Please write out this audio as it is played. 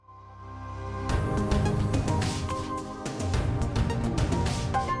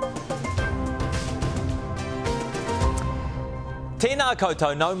Tēnā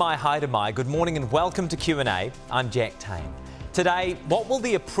koutou, no mai haere mai. Good morning and welcome to Q&A. I'm Jack Tame. Today, what will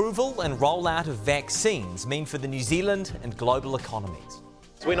the approval and rollout of vaccines mean for the New Zealand and global economies?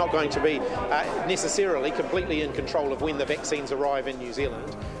 We're not going to be necessarily completely in control of when the vaccines arrive in New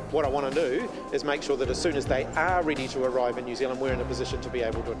Zealand. What I want to do is make sure that as soon as they are ready to arrive in New Zealand, we're in a position to be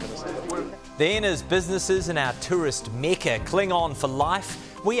able to administer them. Then, as businesses in our tourist mecca cling on for life,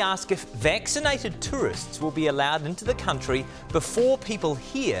 we ask if vaccinated tourists will be allowed into the country before people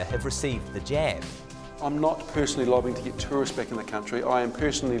here have received the jab. I'm not personally lobbying to get tourists back in the country. I am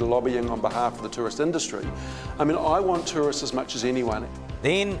personally lobbying on behalf of the tourist industry. I mean, I want tourists as much as anyone.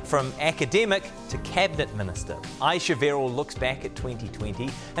 Then, from academic to cabinet minister, Aisha Verrall looks back at 2020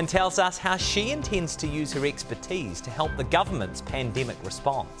 and tells us how she intends to use her expertise to help the government's pandemic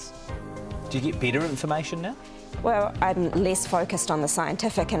response. Do you get better information now? Well, I'm less focused on the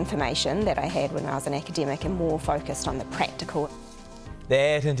scientific information that I had when I was an academic and more focused on the practical.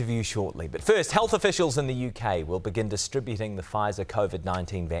 That interview shortly. But first, health officials in the UK will begin distributing the Pfizer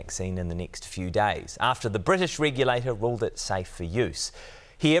COVID-19 vaccine in the next few days, after the British regulator ruled it safe for use.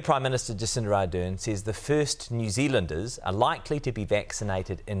 Here, Prime Minister Jacinda Ardern says the first New Zealanders are likely to be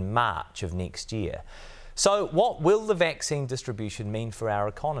vaccinated in March of next year. So what will the vaccine distribution mean for our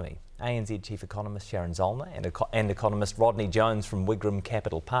economy? ANZ Chief Economist Sharon Zollner and economist Rodney Jones from Wigram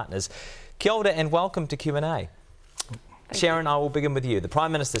Capital Partners. Kia ora and welcome to Q&A. Sharon, I will begin with you. The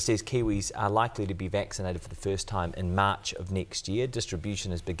Prime Minister says Kiwis are likely to be vaccinated for the first time in March of next year.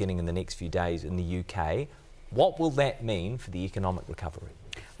 Distribution is beginning in the next few days in the UK. What will that mean for the economic recovery?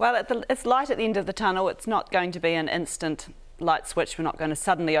 Well, it's light at the end of the tunnel. It's not going to be an instant light switch. We're not going to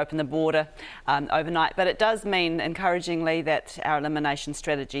suddenly open the border overnight, but it does mean, encouragingly, that our elimination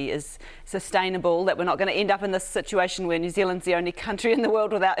strategy is sustainable, that we're not going to end up in this situation where New Zealand's the only country in the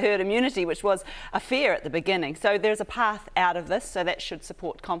world without herd immunity, which was a fear at the beginning. So there's a path out of this, so that should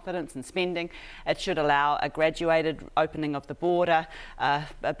support confidence and spending. It should allow a graduated opening of the border, a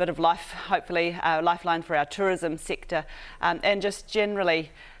bit of life, hopefully, a lifeline for our tourism sector, and just generally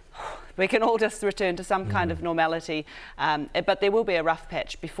we can all just return to some kind of normality, but there will be a rough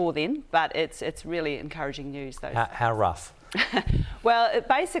patch before then, but it's really encouraging news though. How rough? Well,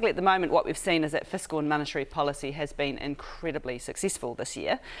 basically at the moment what we've seen is that fiscal and monetary policy has been incredibly successful this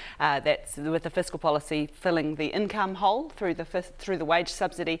year. That's with the fiscal policy filling the income hole through the wage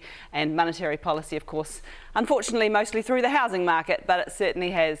subsidy, and monetary policy, of course, unfortunately mostly through the housing market, but it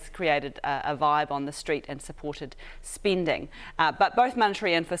certainly has created a vibe on the street and supported spending. But both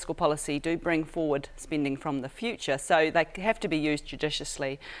monetary and fiscal policy do bring forward spending from the future, so they have to be used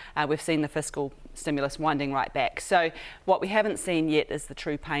judiciously. We've seen the fiscal stimulus winding right back. So what we haven't seen yet is the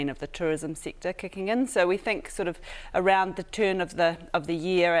true pain of the tourism sector kicking in. So we think sort of around the turn of the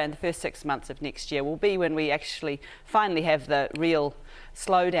year and the first 6 months of next year will be when we actually finally have the real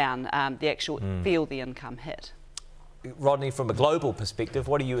slowdown, the actual feel the income hit. Rodney, from a global perspective,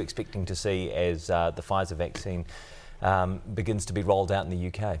 what are you expecting to see as the Pfizer vaccine begins to be rolled out in the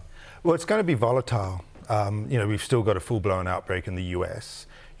UK? Well, it's going to be volatile. We've still got a full-blown outbreak in the US.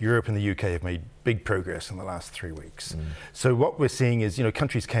 Europe and the UK have made big progress in the last 3 weeks. So what we're seeing is,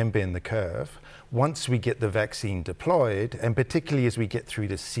 countries can bend the curve. Once we get the vaccine deployed, and particularly as we get through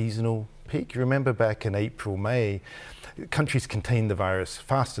the seasonal peak, you remember back in April, May, countries contained the virus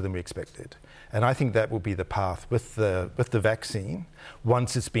faster than we expected. And I think that will be the path with the vaccine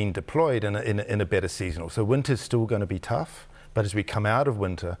once it's been deployed in a better seasonal. So winter's still going to be tough, but as we come out of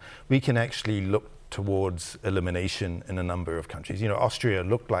winter, we can actually look towards elimination in a number of countries. Austria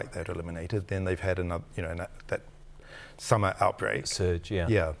looked like they'd eliminated, then they've had another, that summer outbreak. Surge, yeah.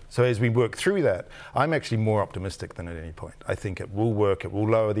 Yeah. So as we work through that, I'm actually more optimistic than at any point. I think it will work, it will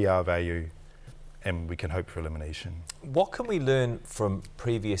lower the R value, and we can hope for elimination. What can we learn from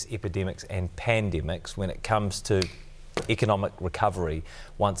previous epidemics and pandemics when it comes to economic recovery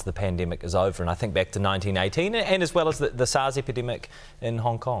once the pandemic is over? And I think back to 1918 and as well as the SARS epidemic in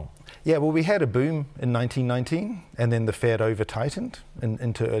Hong Kong. Yeah, well, we had a boom in 1919 and then the Fed over-tightened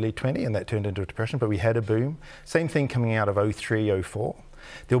into early 20 and that turned into a depression, but we had a boom. Same thing coming out of 03, 04.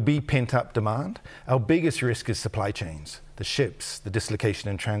 There'll be pent-up demand. Our biggest risk is supply chains, the ships, the dislocation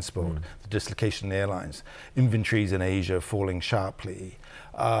in transport, the dislocation in airlines, inventories in Asia falling sharply.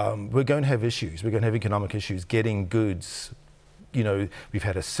 We're going to have issues. We're going to have economic issues getting goods. We've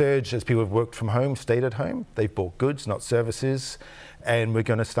had a surge as people have worked from home, stayed at home. They've bought goods, not services, and we're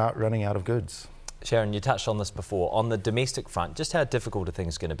going to start running out of goods. Sharon, you touched on this before. On the domestic front, just how difficult are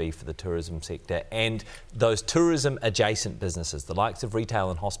things going to be for the tourism sector and those tourism-adjacent businesses, the likes of retail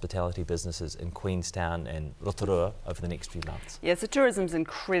and hospitality businesses in Queenstown and Rotorua over the next few months? Yeah, so tourism's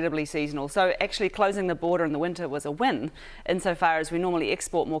incredibly seasonal. So actually closing the border in the winter was a win, insofar as we normally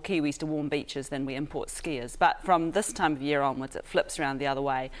export more Kiwis to warm beaches than we import skiers. But from this time of year onwards, it flips around the other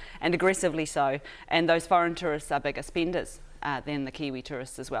way, and aggressively so. And those foreign tourists are bigger spenders than the Kiwi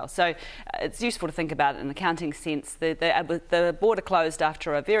tourists as well. So it's useful to think about it in an accounting sense. The border closed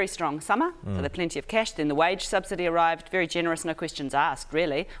after a very strong summer, so there plenty of cash. Then the wage subsidy arrived, very generous, no questions asked,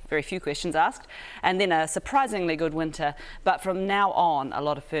 really, very few questions asked. And then a surprisingly good winter. But from now on, a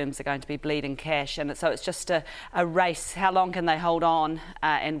lot of firms are going to be bleeding cash. And so it's just a race. How long can they hold on?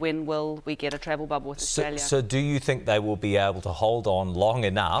 And when will we get a travel bubble with Australia? So do you think they will be able to hold on long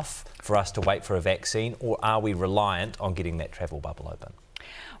enough for us to wait for a vaccine, or are we reliant on getting that travel bubble open?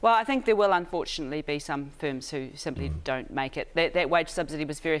 Well, I think there will unfortunately be some firms who simply don't make it. That wage subsidy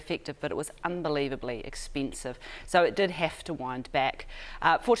was very effective, but it was unbelievably expensive. So it did have to wind back.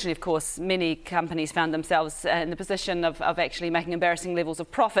 Fortunately, of course, many companies found themselves in the position of actually making embarrassing levels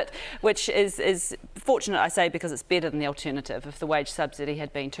of profit, which is fortunate, I say, because it's better than the alternative. If the wage subsidy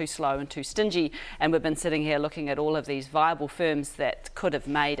had been too slow and too stingy, and we've been sitting here looking at all of these viable firms that could have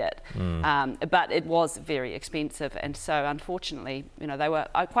made it. But it was very expensive, and so unfortunately, they were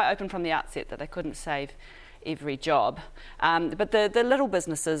quite open from the outset that they couldn't save every job. But the little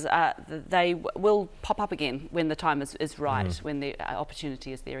businesses, they will pop up again when the time is right, when the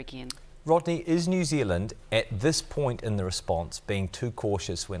opportunity is there again. Rodney, is New Zealand at this point in the response being too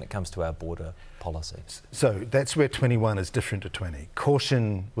cautious when it comes to our border policy? So that's where 21 is different to 20.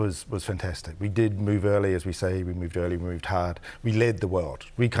 Caution was fantastic. We did move early, as we say. We moved early, we moved hard. We led the world.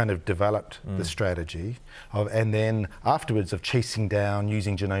 We kind of developed the strategy and then afterwards of chasing down,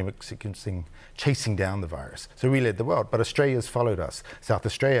 using genomic sequencing, chasing down the virus. So we led the world, but Australia's followed us. South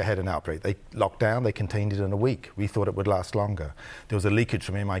Australia had an outbreak. They locked down, they contained it in a week. We thought it would last longer. There was a leakage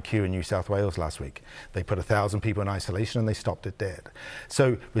from MIQ in New South Wales last week. They put 1,000 people in isolation and they stopped it dead.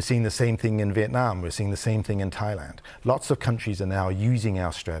 So we're seeing the same thing in Vietnam. We're seeing the same thing in Thailand. Lots of countries are now using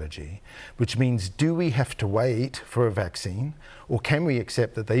our strategy, which means, do we have to wait for a vaccine, or can we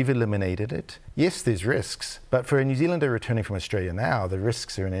accept that they've eliminated it? Yes, there's risks, but for a New Zealander returning from Australia now, the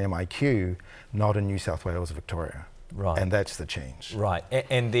risks are in MIQ, not in New South Wales or Victoria. Right. And that's the change. Right.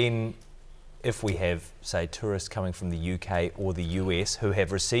 And then if we have, say, tourists coming from the UK or the US who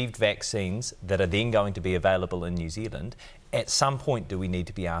have received vaccines that are then going to be available in New Zealand, at some point do we need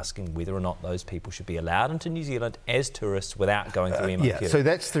to be asking whether or not those people should be allowed into New Zealand as tourists without going through MIQ? Yeah, so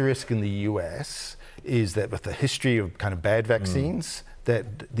that's the risk in the US, is that with the history of kind of bad vaccines,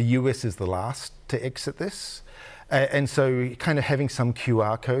 that the US is the last to exit this. And so kind of having some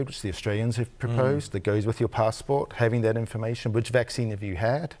QR code, which the Australians have proposed, that goes with your passport, having that information, which vaccine have you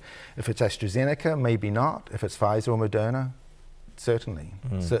had? If it's AstraZeneca, maybe not. If it's Pfizer or Moderna, certainly.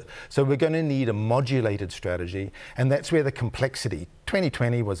 So we're going to need a modulated strategy, and that's where the complexity.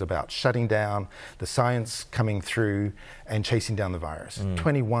 2020 was about shutting down, the science coming through and chasing down the virus.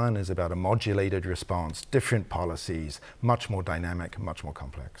 21 is about a modulated response, different policies, much more dynamic, much more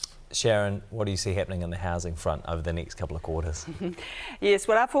complex. Sharon, what do you see happening on the housing front over the next couple of quarters? Yes,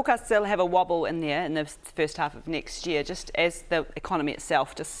 well, our forecasts still have a wobble in there in the first half of next year, just as the economy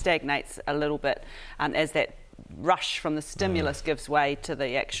itself just stagnates a little bit, as that rush from the stimulus gives way to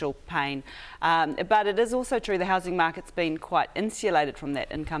the actual pain. But it is also true the housing market's been quite insulated from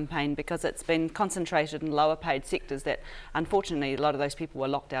that income pain because it's been concentrated in lower paid sectors that unfortunately a lot of those people were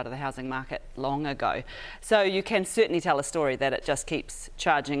locked out of the housing market long ago. So you can certainly tell a story that it just keeps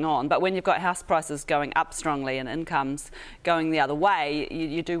charging on. But when you've got house prices going up strongly and incomes going the other way,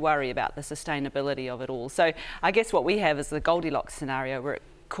 you do worry about the sustainability of it all. So I guess what we have is the Goldilocks scenario where it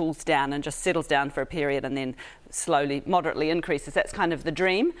cools down and just settles down for a period and then slowly, moderately increases. That's kind of the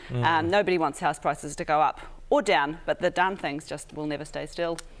dream. Nobody wants house prices to go up or down, but the darn things just will never stay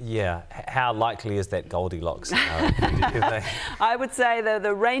still. Yeah. How likely is that Goldilocks scenario? Do you think? I would say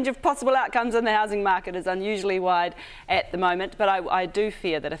the range of possible outcomes in the housing market is unusually wide at the moment, but I do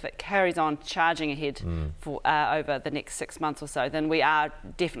fear that if it carries on charging ahead for over the next 6 months or so, then we are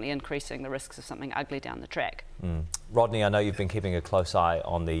definitely increasing the risks of something ugly down the track. Rodney, I know you've been keeping a close eye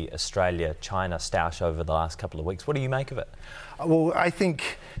on the Australia-China stoush over the last couple of weeks. What do you make of it? Well, I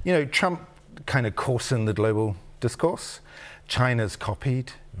think, Trump kind of coarsened the global discourse. China's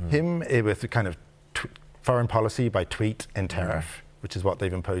copied him with a kind of foreign policy by tweet and tariff. which is what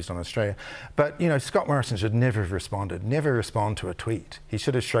they've imposed on Australia. But, Scott Morrison should never have responded, never respond to a tweet. He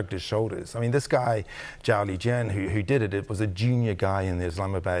should have shrugged his shoulders. I mean, this guy, Zhao Lijian, who did it was a junior guy in the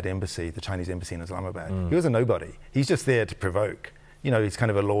Islamabad embassy, the Chinese embassy in Islamabad. He was a nobody. He's just there to provoke. He's kind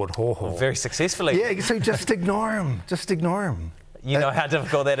of a Lord Haw-Haw. Well, very successfully. Yeah, so just ignore him. Just ignore him. You know how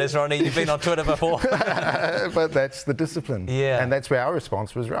difficult that is, Ronnie. You've been on Twitter before. But that's the discipline. Yeah. And that's where our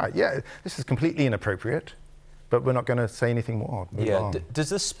response was right. Yeah, this is completely inappropriate, but we're not going to say anything more. Move on.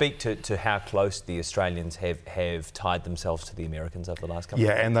 Does this speak to how close the Australians have tied themselves to the Americans over the last couple of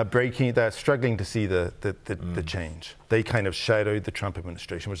years? Yeah, and they're struggling to see the change. They kind of shadowed the Trump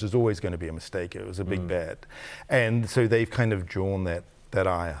administration, which is always going to be a mistake. It was a big bad. And so they've kind of drawn that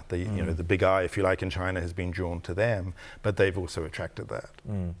eye, the big eye, if you like, in China has been drawn to them, but they've also attracted that.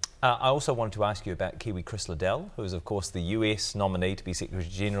 I also wanted to ask you about Kiwi Chris Liddell, who is, of course, the US nominee to be Secretary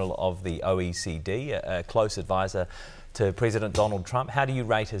General of the OECD, a close advisor to President Donald Trump. How do you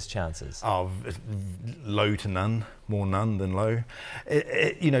rate his chances? Low to none, more none than low.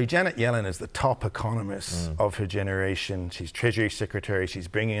 Janet Yellen is the top economist of her generation. She's Treasury Secretary. She's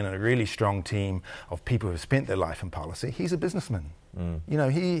bringing in a really strong team of people who have spent their life in policy. He's a businessman.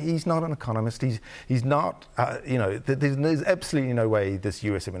 He's not an economist. He's not, there's absolutely no way this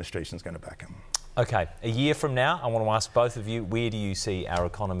US administration is going to back him. Okay, a year from now, I want to ask both of you, where do you see our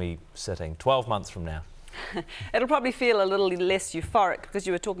economy sitting? 12 months from now? It'll probably feel a little less euphoric because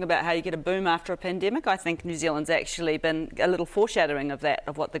you were talking about how you get a boom after a pandemic. I think New Zealand's actually been a little foreshadowing of that,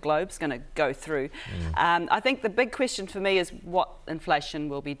 of what the globe's going to go through. I think the big question for me is what inflation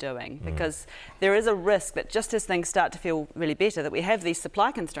will be doing, because there is a risk that just as things start to feel really better, that we have these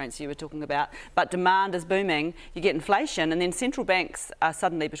supply constraints you were talking about, but demand is booming, you get inflation, and then central banks are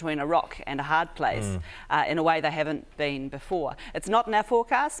suddenly between a rock and a hard place in a way they haven't been before. It's not in our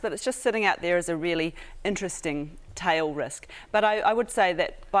forecast, but it's just sitting out there as a really interesting tail risk. But I would say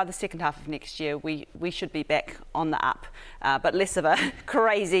that by the second half of next year, we should be back on the up, but less of a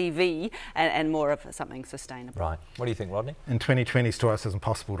crazy V and more of something sustainable. Right. What do you think, Rodney? In 2020, to us, it's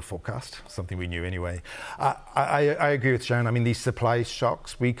impossible to forecast, something we knew anyway. I agree with Sharon. I mean, these supply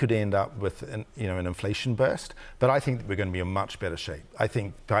shocks, we could end up with an inflation burst, but I think that we're going to be in much better shape. I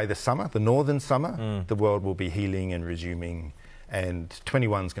think by the summer, the northern summer, the world will be healing and resuming, and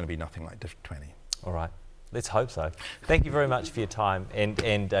 21 is going to be nothing like 20. All right. Let's hope so. Thank you very much for your time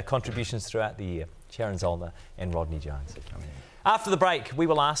and contributions throughout the year. Sharon Zollner and Rodney Jones. After the break, we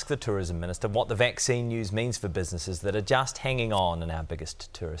will ask the Tourism Minister what the vaccine news means for businesses that are just hanging on in our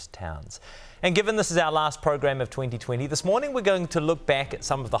biggest tourist towns. And given this is our last program of 2020, this morning we're going to look back at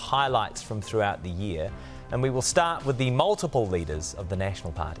some of the highlights from throughout the year, and we will start with the multiple leaders of the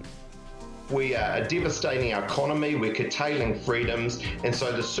National Party. We are devastating our economy, we're curtailing freedoms, and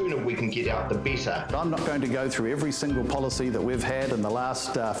so the sooner we can get out, the better. I'm not going to go through every single policy that we've had in the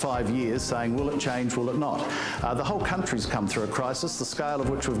last 5 years saying, will it change, will it not? The whole country's come through a crisis, the scale of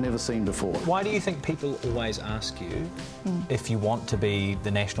which we've never seen before. Why do you think people always ask you if you want to be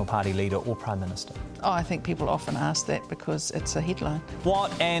the National Party leader or Prime Minister? Oh, I think people often ask that because it's a headline.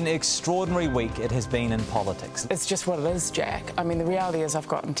 What an extraordinary week it has been in politics. It's just what it is, Jack. I mean, the reality is I've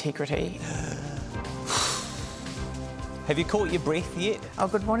got integrity. Have you caught your breath yet? Oh,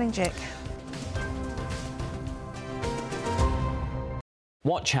 good morning, Jack.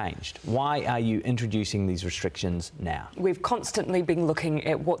 What changed? Why are you introducing these restrictions now? We've constantly been looking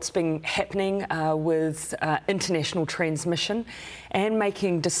at what's been happening with international transmission and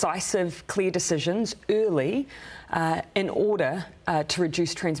making decisive, clear decisions early in order to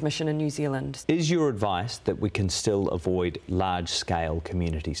reduce transmission in New Zealand. Is your advice that we can still avoid large-scale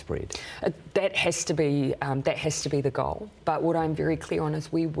community spread? That has to be the goal. But what I'm very clear on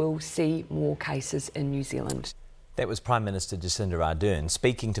is we will see more cases in New Zealand. That was Prime Minister Jacinda Ardern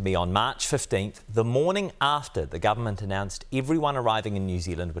speaking to me on March 15th, the morning after the government announced everyone arriving in New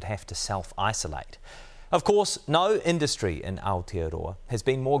Zealand would have to self-isolate. Of course, no industry in Aotearoa has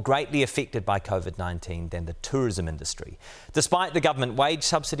been more greatly affected by COVID-19 than the tourism industry, despite the government wage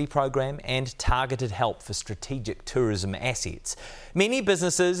subsidy program and targeted help for strategic tourism assets. Many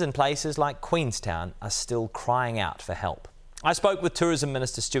businesses in places like Queenstown are still crying out for help. I spoke with Tourism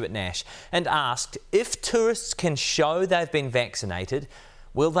Minister Stuart Nash and asked if tourists can show they've been vaccinated,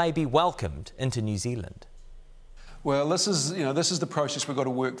 will they be welcomed into New Zealand? Well, this is the process we've got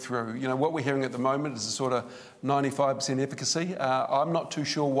to work through. What we're hearing at the moment is a sort of 95% efficacy. I'm not too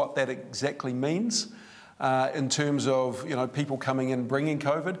sure what that exactly means in terms of people coming in bringing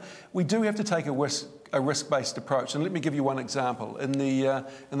COVID. We do have to take a risk-based approach, and let me give you one example. In the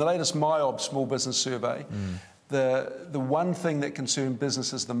latest MyOb small business survey, The one thing that concerned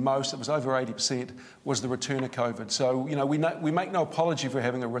businesses the most, it was over 80%, was the return of COVID. So, we make no apology for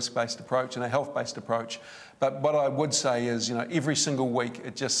having a risk-based approach and a health-based approach. But what I would say is, every single week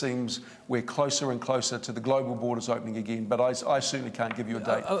it just seems we're closer and closer to the global borders opening again. But I certainly can't give you a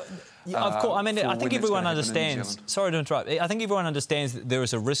date. Of course, I think everyone understands. Sorry to interrupt. I think everyone understands that there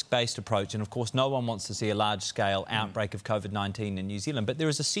is a risk-based approach, and of course, no one wants to see a large-scale outbreak of COVID-19 in New Zealand. But there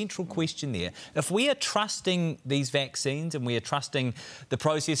is a central question there. If we are trusting these vaccines and we are trusting the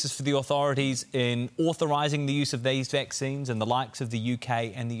processes for the authorities in authorising the use of these vaccines and the likes of the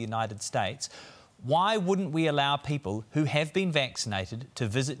UK and the United States, why wouldn't we allow people who have been vaccinated to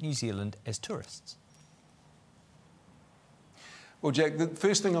visit New Zealand as tourists? Well, Jack, the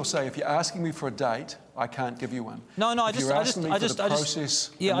first thing I'll say, if you're asking me for a date, I can't give you one. What I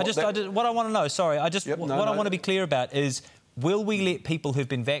want to be clear about is, will we let people who've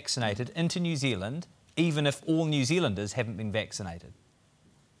been vaccinated into New Zealand, even if all New Zealanders haven't been vaccinated?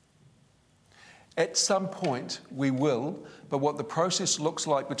 At some point, we will, but what the process looks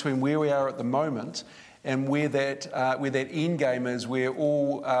like between where we are at the moment and where that end game is, where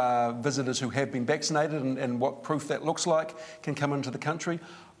all visitors who have been vaccinated and what proof that looks like can come into the country,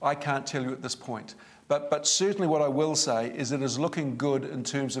 I can't tell you at this point. But certainly what I will say is it is looking good in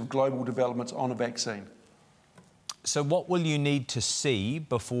terms of global developments on a vaccine. So what will you need to see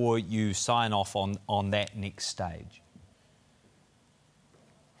before you sign off on that next stage?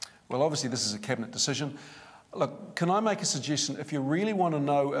 Well, obviously this is a cabinet decision. Look, can I make a suggestion? If you really want to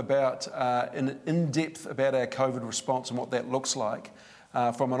know about in depth about our COVID response and what that looks like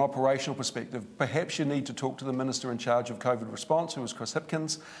from an operational perspective, perhaps you need to talk to the Minister in charge of COVID response, who is Chris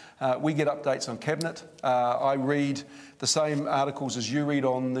Hipkins. We get updates on cabinet. I read the same articles as you read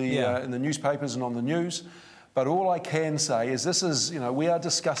on the in the newspapers and on the news. But all I can say is this is, we are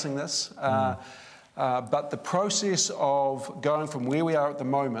discussing this. But the process of going from where we are at the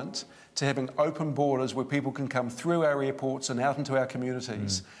moment to having open borders where people can come through our airports and out into our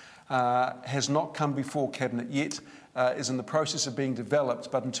communities has not come before Cabinet yet, is in the process of being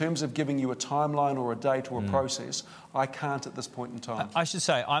developed. But in terms of giving you a timeline or a date or a process, I can't at this point in time. I should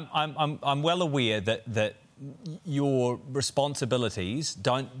say, I'm well aware that your responsibilities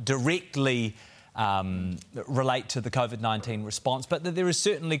don't directly relate to the COVID-19 response, but that there is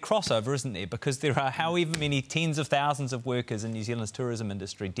certainly crossover, isn't there? Because there are however many tens of thousands of workers in New Zealand's tourism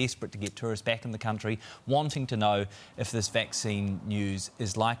industry desperate to get tourists back in the country, wanting to know if this vaccine news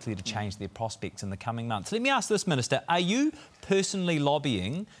is likely to change their prospects in the coming months. Let me ask this, Minister, are you personally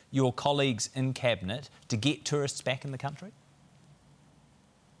lobbying your colleagues in Cabinet to get tourists back in the country?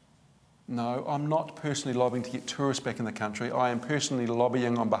 No, I'm not personally lobbying to get tourists back in the country. I am personally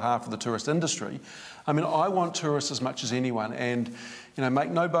lobbying on behalf of the tourist industry. I mean, I want tourists as much as anyone, and, make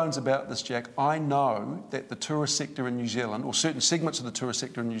no bones about this, Jack. I know that the tourist sector in New Zealand, or certain segments of the tourist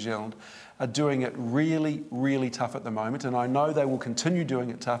sector in New Zealand, are doing it really, really tough at the moment, and I know they will continue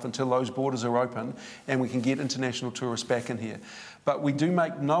doing it tough until those borders are open and we can get international tourists back in here. But we do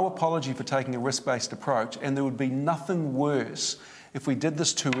make no apology for taking a risk-based approach, and there would be nothing worse if we did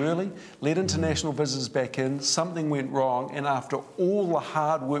this too early, let international visitors back in, something went wrong, and after all the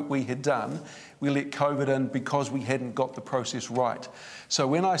hard work we had done, we let COVID in because we hadn't got the process right. So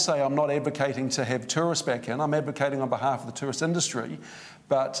when I say I'm not advocating to have tourists back in, I'm advocating on behalf of the tourist industry.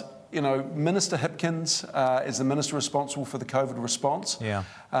 But, Minister Hipkins is the minister responsible for the COVID response,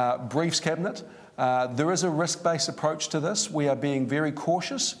 briefs Cabinet. There is a risk-based approach to this. We are being very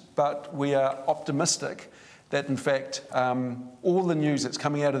cautious, but we are optimistic that, in fact, all the news that's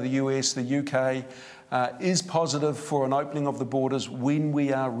coming out of the US, the UK, is positive for an opening of the borders when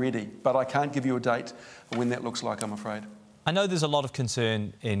we are ready. But I can't give you a date when that looks like, I'm afraid. I know there's a lot of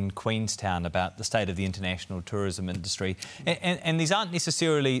concern in Queenstown about the state of the international tourism industry, and these aren't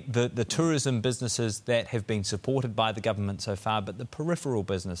necessarily the tourism businesses that have been supported by the government so far, but the peripheral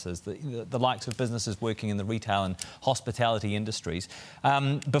businesses, the likes of businesses working in the retail and hospitality industries.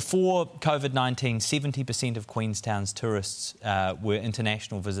 Before COVID-19, 70% of Queenstown's tourists were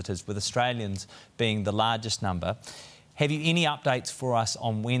international visitors, with Australians being the largest number. Have you any updates for us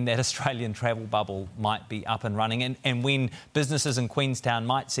on when that Australian travel bubble might be up and running, and when businesses in Queenstown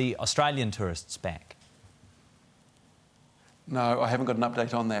might see Australian tourists back? No, I haven't got an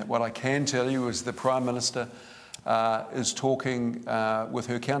update on that. What I can tell you is the Prime Minister is talking with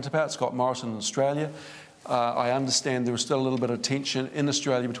her counterpart, Scott Morrison, in Australia. I understand there is still a little bit of tension in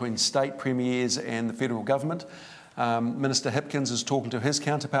Australia between state premiers and the federal government. Minister Hipkins is talking to his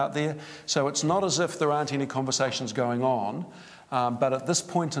counterpart there. So it's not as if there aren't any conversations going on. But at this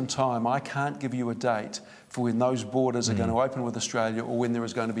point in time, I can't give you a date for when those borders are going to open with Australia or when there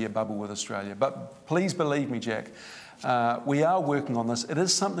is going to be a bubble with Australia. But please believe me, Jack, we are working on this. It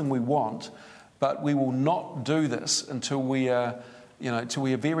is something we want, but we will not do this until we are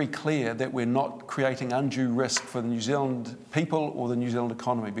very clear that we're not creating undue risk for the New Zealand people or the New Zealand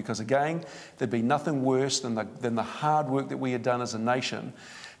economy. Because again, there'd be nothing worse than the hard work that we had done as a nation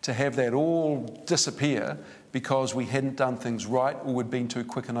to have that all disappear because we hadn't done things right or we'd been too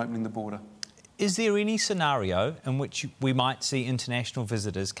quick in opening the border. Is there any scenario in which we might see international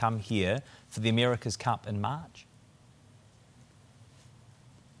visitors come here for the America's Cup in March?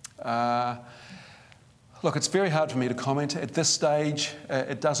 Look, it's very hard for me to comment. At this stage,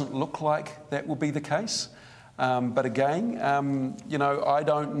 it doesn't look like that will be the case. But again, I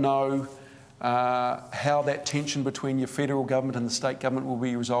don't know how that tension between your federal government and the state government will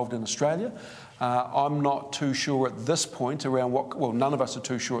be resolved in Australia. I'm not too sure at this point around none of us are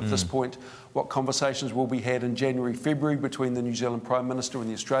too sure at this point what conversations will be had in January, February between the New Zealand Prime Minister and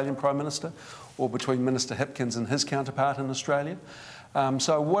the Australian Prime Minister, or between Minister Hipkins and his counterpart in Australia.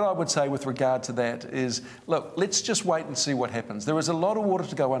 So what I would say with regard to that is, look, let's just wait and see what happens. There is a lot of water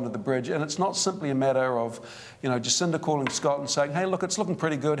to go under the bridge, and it's not simply a matter of, Jacinda calling Scott and saying, hey, look, it's looking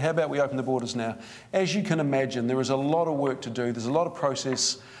pretty good. How about we open the borders now? As you can imagine, there is a lot of work to do. There's a lot of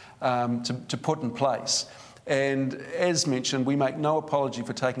process to put in place. And as mentioned, we make no apology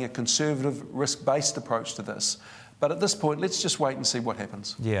for taking a conservative, risk-based approach to this. But at this point, let's just wait and see what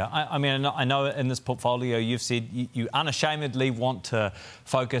happens. Yeah, I know in this portfolio you've said you unashamedly want to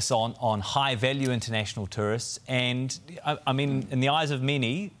focus on high-value international tourists. And, in the eyes of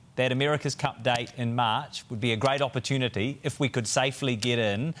many, that America's Cup date in March would be a great opportunity if we could safely get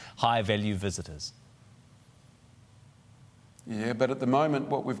in high-value visitors. Yeah, but at the moment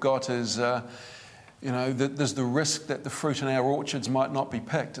what we've got is... there's the risk that the fruit in our orchards might not be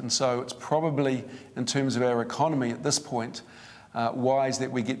picked. And so it's probably, in terms of our economy at this point, wise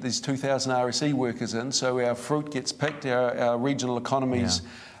that we get these 2,000 RSE workers in, so our fruit gets picked, our regional economies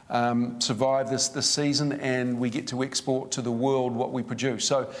survive this season, and we get to export to the world what we produce.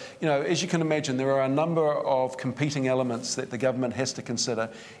 So, as you can imagine, there are a number of competing elements that the government has to consider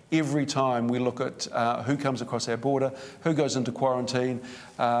every time we look at who comes across our border, who goes into quarantine,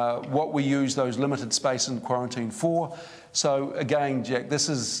 what we use those limited space in quarantine for. So again, Jack, this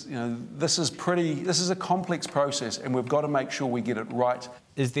is a complex process, and we've got to make sure we get it right.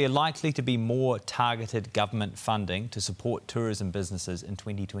 Is there likely to be more targeted government funding to support tourism businesses in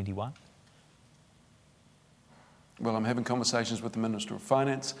 2021? Well, I'm having conversations with the Minister of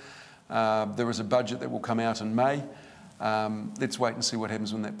Finance. There is a budget that will come out in May. Let's wait and see what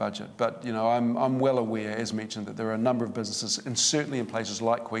happens in that budget. But, I'm well aware, as mentioned, that there are a number of businesses, and certainly in places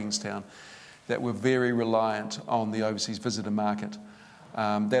like Queenstown, that were very reliant on the overseas visitor market,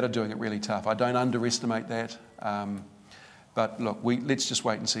 that are doing it really tough. I don't underestimate that. But look, let's just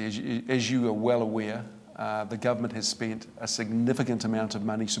wait and see. As you are well aware, the government has spent a significant amount of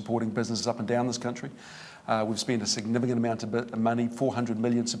money supporting businesses up and down this country. We've spent a significant amount of money, $400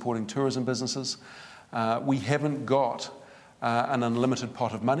 million, supporting tourism businesses. We haven't got an unlimited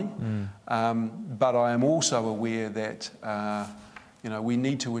pot of money, but I am also aware that we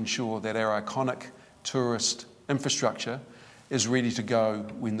need to ensure that our iconic tourist infrastructure is ready to go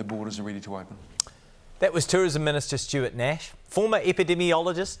when the borders are ready to open. That was Tourism Minister Stuart Nash. Former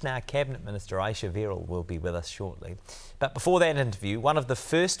epidemiologist, now Cabinet Minister Aisha Verrall will be with us shortly. But before that interview, one of the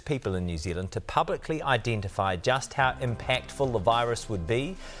first people in New Zealand to publicly identify just how impactful the virus would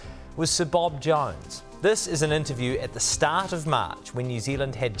be was Sir Bob Jones. This is an interview at the start of March when New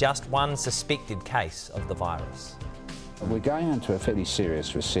Zealand had just one suspected case of the virus. We're going into a fairly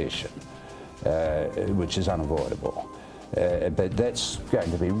serious recession, which is unavoidable. But that's going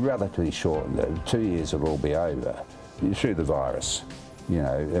to be relatively short. 2 years will all be over through the virus.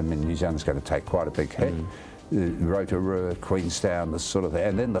 New Zealand's going to take quite a big hit. Rotorua, Queenstown, this sort of thing.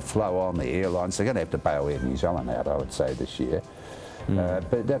 And then the flow on the airlines, they're going to have to bail Air New Zealand out, I would say, this year.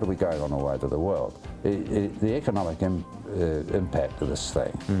 But that'll be going on all over the world. The economic impact of this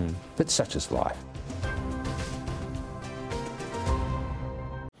thing, but such is life.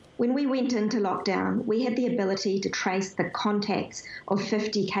 When we went into lockdown, we had the ability to trace the contacts of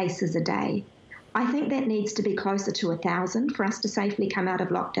 50 cases a day. I think that needs to be closer to 1,000 for us to safely come out of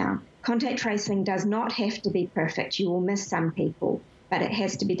lockdown. Contact tracing does not have to be perfect. You will miss some people, but it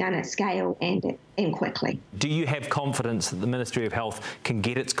has to be done at scale and quickly. Do you have confidence that the Ministry of Health can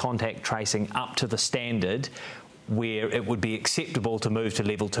get its contact tracing up to the standard where it would be acceptable to move to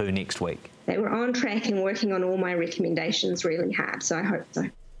level 2 next week? They were on track and working on all my recommendations really hard, so I hope so.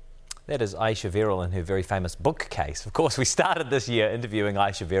 That is Aisha Verrall in her very famous book case. Of course, we started this year interviewing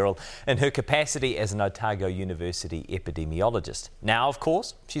Aisha Verrall in her capacity as an Otago University epidemiologist. Now, of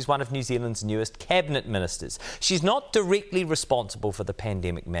course, she's one of New Zealand's newest cabinet ministers. She's not directly responsible for the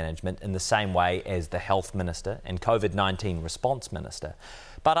pandemic management in the same way as the health minister and COVID-19 response minister.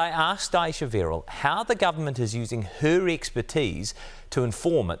 But I asked Aisha Verrall how the government is using her expertise to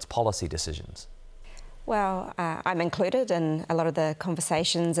inform its policy decisions. Well, I'm included in a lot of the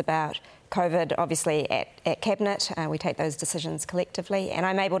conversations about COVID, obviously at Cabinet. We take those decisions collectively, and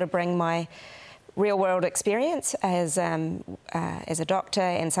I'm able to bring my real-world experience as a doctor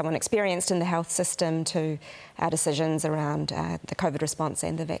and someone experienced in the health system to our decisions around the COVID response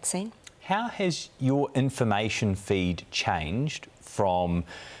and the vaccine. How has your information feed changed from,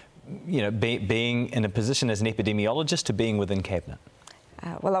 being in a position as an epidemiologist to being within Cabinet?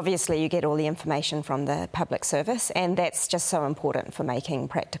 Well, obviously you get all the information from the public service, and that's just so important for making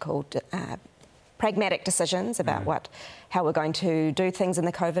practical, pragmatic decisions about how we're going to do things in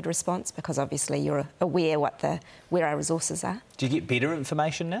the COVID response, because obviously you're aware where our resources are. Do you get better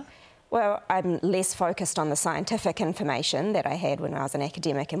information now? Well, I'm less focused on the scientific information that I had when I was an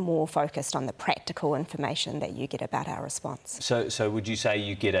academic and more focused on the practical information that you get about our response. So would you say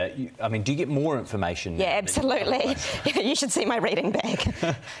you get do you get more information now? Yeah, absolutely. You should see my reading bag.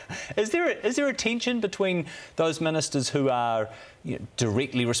 Is there a tension between those ministers who are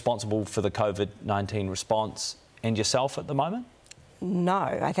directly responsible for the COVID-19 response and yourself at the moment? No,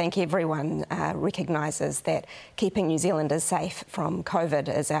 I think everyone recognises that keeping New Zealanders safe from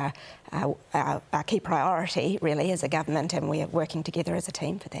COVID is our key priority, really, as a government, and we are working together as a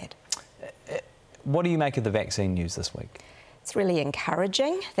team for that. What do you make of the vaccine news this week? It's really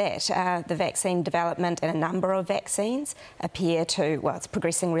encouraging that the vaccine development and a number of vaccines appear to, it's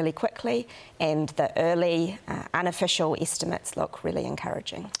progressing really quickly, and the early unofficial estimates look really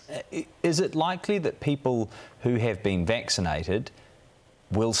encouraging. Is it likely that people who have been vaccinated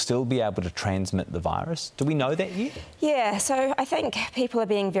will still be able to transmit the virus? Do we know that yet? Yeah, so I think people are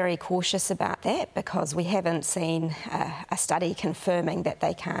being very cautious about that because we haven't seen a study confirming that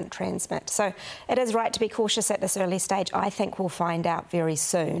they can't transmit. So it is right to be cautious at this early stage. I think we'll find out very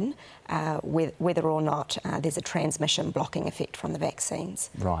soon whether or not there's a transmission blocking effect from the vaccines.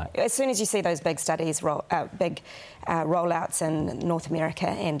 Right. As soon as you see those big studies, rollouts in North America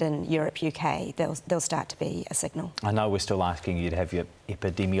and in Europe, UK, there'll start to be a signal. I know we're still asking you to have your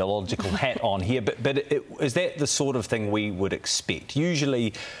epidemiological hat on here, but is that the sort of thing we would expect?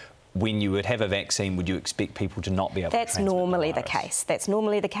 Usually, when you would have a vaccine, would you expect people to not be able to transmit the virus? That's normally the case. That's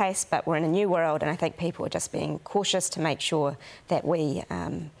normally the case, but we're in a new world, and I think people are just being cautious to make sure that we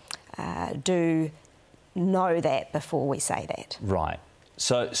do know that before we say that. Right.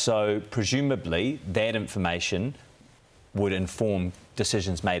 So presumably that information would inform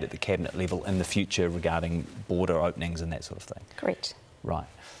decisions made at the Cabinet level in the future regarding border openings and that sort of thing? Correct. Right.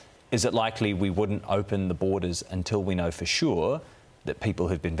 Is it likely we wouldn't open the borders until we know for sure that people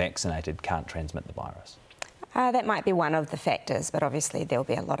who've been vaccinated can't transmit the virus? That might be one of the factors, but obviously there'll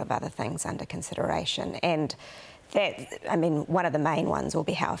be a lot of other things under consideration. And one of the main ones will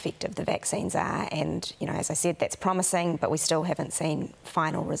be how effective the vaccines are. And, as I said, that's promising, but we still haven't seen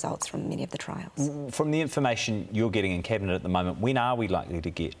final results from many of the trials. From the information you're getting in Cabinet at the moment, when are we likely to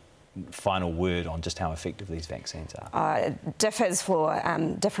get final word on just how effective these vaccines are? It differs for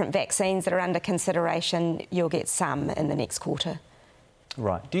different vaccines that are under consideration. You'll get some in the next quarter.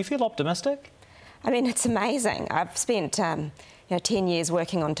 Right. Do you feel optimistic? It's amazing. I've spent 10 years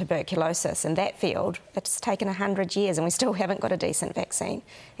working on tuberculosis in that field. It's taken 100 years and we still haven't got a decent vaccine.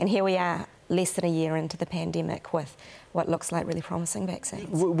 And here we are, less than a year into the pandemic with what looks like really promising vaccines.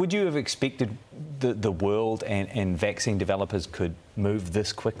 Would you have expected the world and vaccine developers could move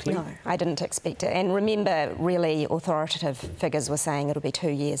this quickly? No, I didn't expect it. And remember, really authoritative figures were saying it'll be 2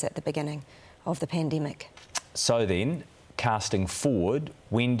 years at the beginning of the pandemic. So then, casting forward,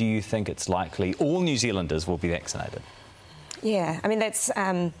 when do you think it's likely all New Zealanders will be vaccinated? Yeah, I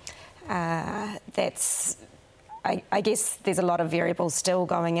guess there's a lot of variables still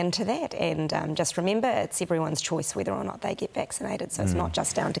going into that, and just remember, it's everyone's choice whether or not they get vaccinated, so it's not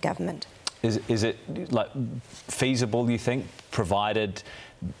just down to government. Is it feasible, you think, provided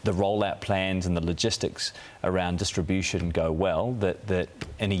the rollout plans and the logistics around distribution go well, that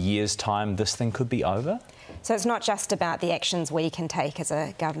in a year's time this thing could be over? So it's not just about the actions we can take as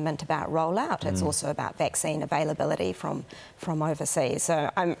a government about rollout, it's also about vaccine availability from overseas.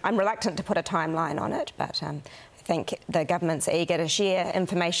 So I'm reluctant to put a timeline on it, but I think the government's eager to share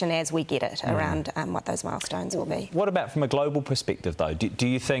information as we get it around what those milestones will be. What about from a global perspective, though? Do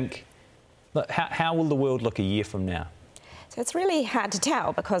you think... How will the world look a year from now? So it's really hard to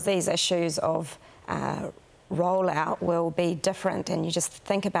tell because these issues of rollout will be different, and you just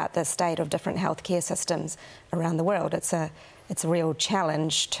think about the state of different healthcare systems around the world. It's a real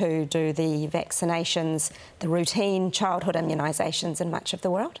challenge to do the vaccinations, the routine childhood immunisations in much of the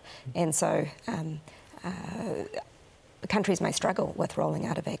world, and so countries may struggle with rolling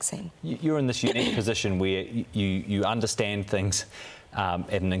out a vaccine. You're in this unique position where you understand things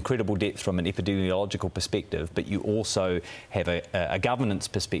at an incredible depth from an epidemiological perspective, but you also have a governance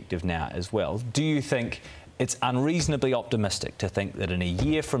perspective now as well. Do you think it's unreasonably optimistic to think that in a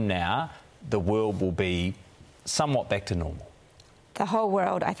year from now the world will be somewhat back to normal? The whole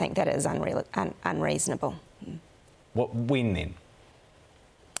world, I think that is unreasonable. When then?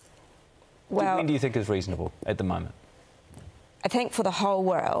 Well, when do you think is reasonable at the moment? I think for the whole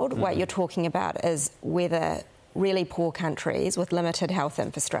world, what you're talking about is whether really poor countries with limited health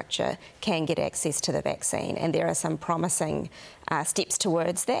infrastructure can get access to the vaccine, and there are some promising steps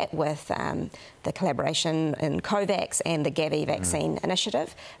towards that with the collaboration in COVAX and the Gavi vaccine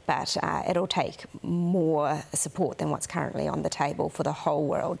initiative, but it'll take more support than what's currently on the table for the whole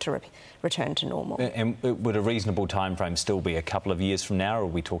world to return to normal. And would a reasonable time frame still be a couple of years from now, or are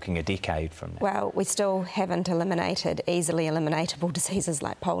we talking a decade from now? Well, we still haven't eliminated easily eliminatable diseases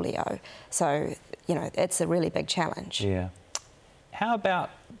like polio, so it's a really big challenge. Yeah. How about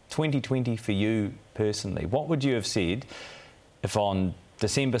 2020 for you personally? What would you have said if on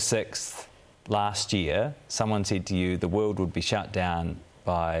December 6th last year someone said to you the world would be shut down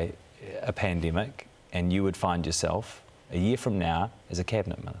by a pandemic and you would find yourself a year from now as a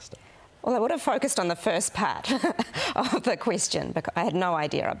cabinet minister? Well, I would have focused on the first part of the question because I had no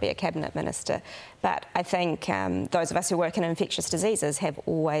idea I'd be a cabinet minister. But I think those of us who work in infectious diseases have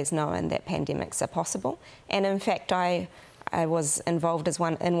always known that pandemics are possible. And in fact, I was involved as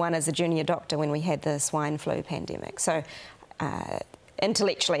one as a junior doctor when we had the swine flu pandemic. So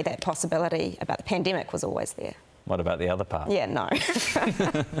intellectually, that possibility about the pandemic was always there. What about the other part? Yeah, no.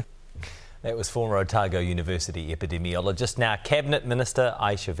 That was former Otago University epidemiologist, now Cabinet Minister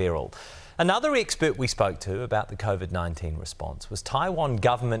Ayesha Verrall. Another expert we spoke to about the COVID-19 response was Taiwan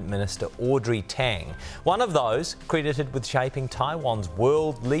Government Minister Audrey Tang, one of those credited with shaping Taiwan's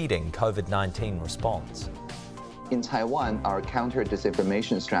world-leading COVID-19 response. In Taiwan, our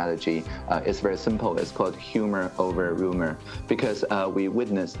counter-disinformation strategy is very simple. It's called humor over rumor, because we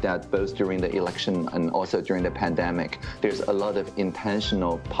witnessed that both during the election and also during the pandemic, there's a lot of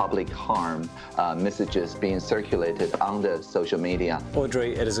intentional public harm messages being circulated on the social media.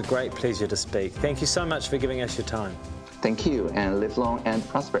 Audrey, it is a great pleasure to speak. Thank you so much for giving us your time. Thank you, and live long and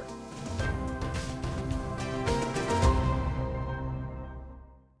prosper.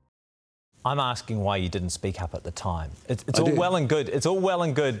 I'm asking why you didn't speak up at the time. It's all well and good. It's all well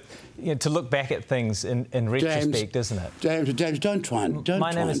and good, to look back at things in retrospect, isn't it? James, don't try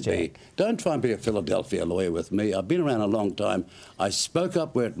and be a Philadelphia lawyer with me. I've been around a long time. I spoke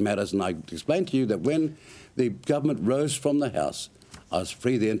up where it matters, and I explained to you that when the government rose from the House, I was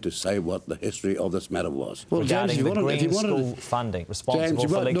free then to say what the history of this matter was. Well, James, if you wanted funding responsible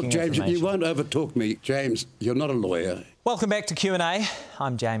for leaking information. James, you won't overtalk me. James, you're not a lawyer. Welcome back to Q&A.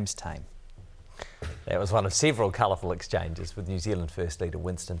 I'm James Tame. That was one of several colourful exchanges with New Zealand First Leader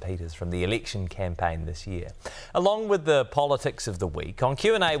Winston Peters from the election campaign this year. Along with the politics of the week, on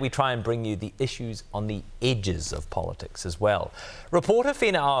Q&A we try and bring you the issues on the edges of politics as well. Reporter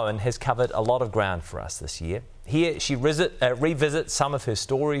Fenna Owen has covered a lot of ground for us this year. Here she revisits some of her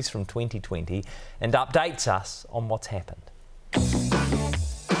stories from 2020 and updates us on what's happened.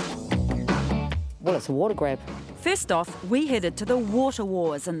 Well, it's a water grab. First off, we headed to the water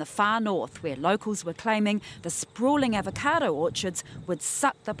wars in the far north, where locals were claiming the sprawling avocado orchards would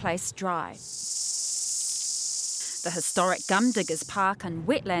suck the place dry. The historic Gumdiggers Park and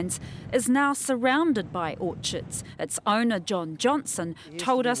wetlands is now surrounded by orchards. Its owner, John Johnson,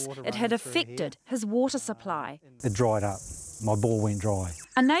 told us it had affected his water supply. It dried up. My bore went dry.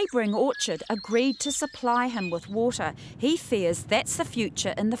 A neighbouring orchard agreed to supply him with water. He fears that's the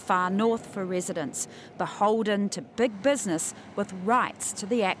future in the far north for residents, beholden to big business with rights to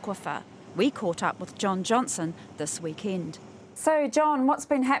the aquifer. We caught up with John Johnson this weekend. So, John, what's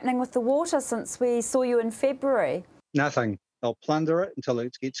been happening with the water since we saw you in February? Nothing. They'll plunder it until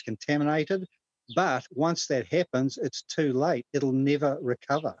it gets contaminated, but once that happens, it's too late. It'll never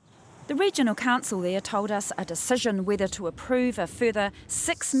recover. The Regional Council there told us a decision whether to approve a further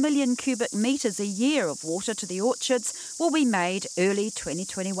 6 million cubic metres a year of water to the orchards will be made early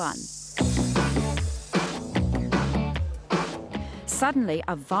 2021. Suddenly,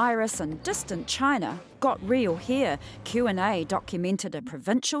 a virus in distant China got real here. Q&A documented a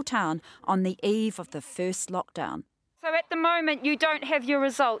provincial town on the eve of the first lockdown. So at the moment you don't have your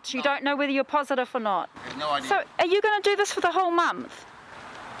results, you don't know whether you're positive or not? There's no idea. So are you going to do this for the whole month?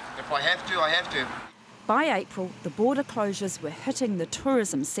 If I have to, I have to. By April, the border closures were hitting the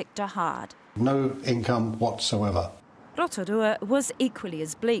tourism sector hard. No income whatsoever. Rotorua was equally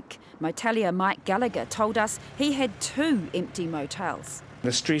as bleak. Motelier Mike Gallagher told us he had 2 empty motels.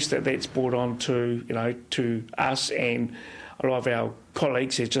 The stress that's brought on to us and a lot of our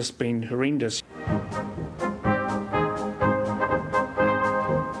colleagues has just been horrendous.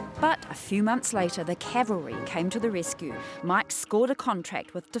 But a few months later, the cavalry came to the rescue. Mike scored a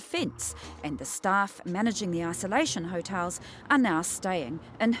contract with Defence, and the staff managing the isolation hotels are now staying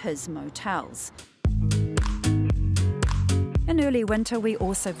in his motels. In early winter, we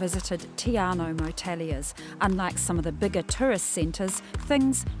also visited Te Anau Moteliers. Unlike some of the bigger tourist centres,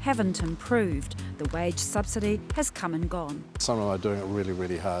 things haven't improved. The wage subsidy has come and gone. Some of them are doing it really,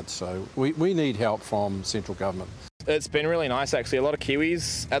 really hard, so we need help from central government. It's been really nice, actually. A lot of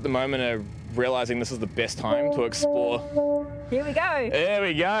Kiwis at the moment are realising this is the best time to explore. Here we go. There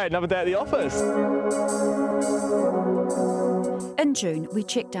we go, another day at the office. In June, we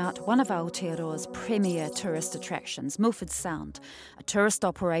checked out one of Aotearoa's premier tourist attractions, Milford Sound. A tourist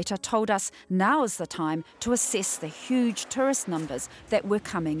operator told us now is the time to assess the huge tourist numbers that were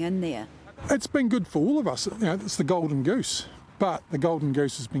coming in there. It's been good for all of us. It's the golden goose, but the golden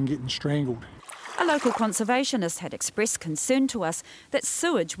goose has been getting strangled. A local conservationist had expressed concern to us that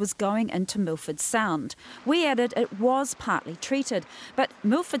sewage was going into Milford Sound. We added it was partly treated, but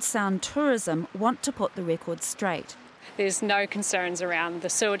Milford Sound Tourism want to put the record straight. There's no concerns around the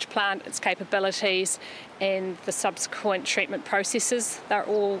sewage plant, its capabilities and the subsequent treatment processes. They're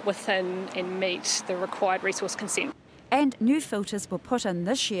all within and meet the required resource consent. And new filters were put in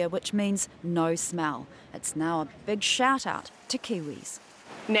this year, which means no smell. It's now a big shout out to Kiwis.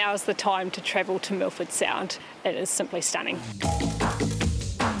 Now is the time to travel to Milford Sound. It is simply stunning.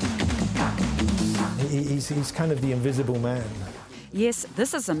 He's kind of the invisible man. Yes,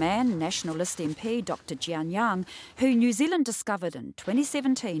 this is a man, Nationalist MP Dr Jian Yang, who New Zealand discovered in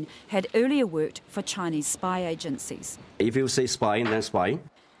 2017 had earlier worked for Chinese spy agencies. If you say spy, then spy.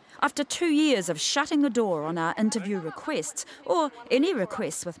 After 2 years of shutting the door on our interview requests, or any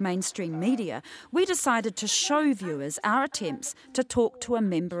requests with mainstream media, we decided to show viewers our attempts to talk to a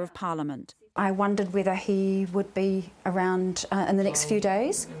Member of Parliament. I wondered whether he would be around in the next few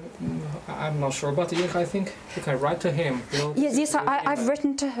daes. I'm not sure, but I think you can write to him. Yes, I've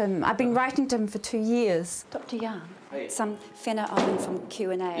written to him. I've been writing to him for 2 years. Dr. Young, it's Whena Owen from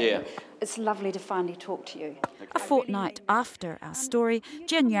Q&A. Yeah. It's lovely to finally talk to you. A fortnight after our story,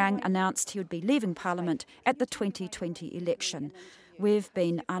 Jian Yang announced he would be leaving Parliament at the 2020 election. We've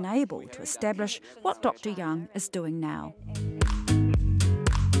been unable to establish what Dr. Young is doing now.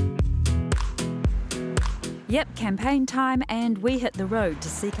 Yep, campaign time, and we hit the road to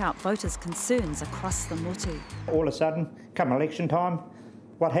seek out voters' concerns across the Motu. All of a sudden, come election time,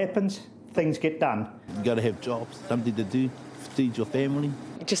 what happens? Things get done. You've got to have jobs, something to do, feed your family.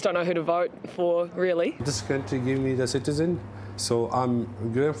 You just don't know who to vote for, really. This country gave me the citizen, so I'm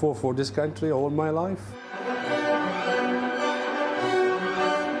grateful for this country all my life.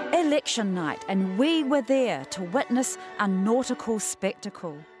 Election night, and we were there to witness a nautical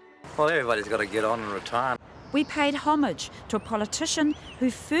spectacle. Well, everybody's got to get on and retire. We paid homage to a politician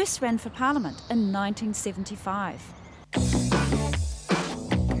who first ran for Parliament in 1975.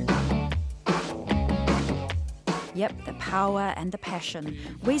 Yep, the power and the passion.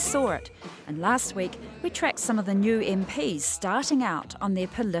 We saw it. And last week, we tracked some of the new MPs starting out on their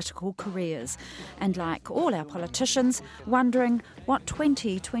political careers. And like all our politicians, wondering what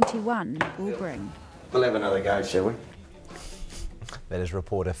 2021 will bring. We'll have another go, shall we? That is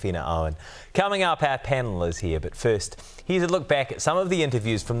reporter Whena Owen. Coming up, our panel is here, but first, here's a look back at some of the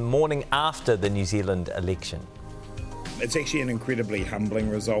interviews from the morning after the New Zealand election. It's actually an incredibly humbling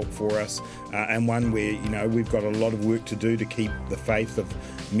result for us, and one where, we've got a lot of work to do to keep the faith of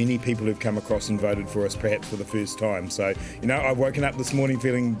many people who've come across and voted for us perhaps for the first time. So, I've woken up this morning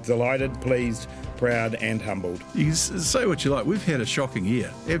feeling delighted, pleased, proud and humbled. You can say what you like. We've had a shocking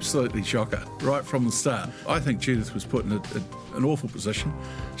year, absolutely shocker, right from the start. I think Judith was put in an awful position.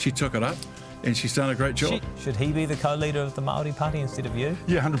 She took it up and she's done a great job. Should he be the co-leader of the Māori Party instead of you?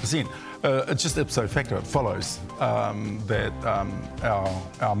 Yeah, 100%. It's just ipso facto. It follows that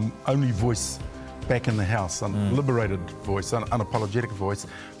our only voice back in the House, a liberated voice, an unapologetic voice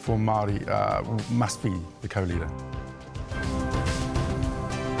for Māori must be the co-leader.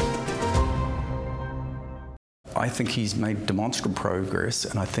 I think he's made demonstrable progress,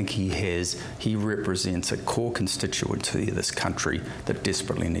 and I think he represents a core constituency of this country that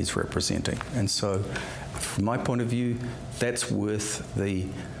desperately needs representing. And so, from my point of view, that's worth the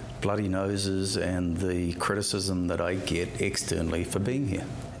bloody noses and the criticism that I get externally for being here.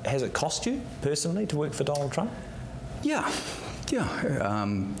 Has it cost you personally to work for Donald Trump? Yeah.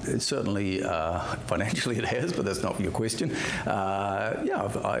 It certainly financially it has, but that's not your question. But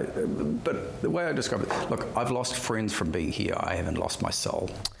the way I describe it, look, I've lost friends from being here. I haven't lost my soul.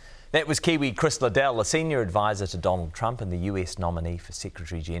 That was Kiwi Chris Liddell, a senior advisor to Donald Trump and the US nominee for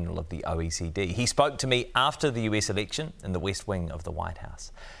Secretary General of the OECD. He spoke to me after the US election in the West Wing of the White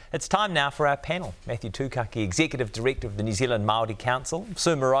House. It's time now for our panel. Matthew Tukaki, Executive Director of the New Zealand Māori Council,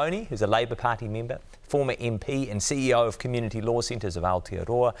 Sue Moroney, who's a Labour Party member, former MP and CEO of Community Law Centres of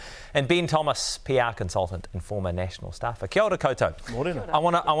Aotearoa, and Ben Thomas, PR consultant and former national staffer. Kia ora koutou. Morning. I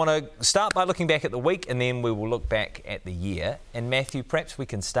want to start by looking back at the week, and then we will look back at the year. And Matthew, perhaps we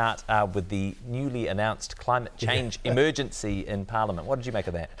can start with the newly announced climate change emergency in Parliament. What did you make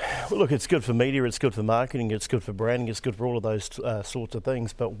of that? Well, look, it's good for media, it's good for marketing, it's good for branding, it's good for all of those sorts of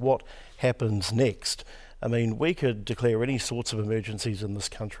things. But what happens next? I mean, we could declare any sorts of emergencies in this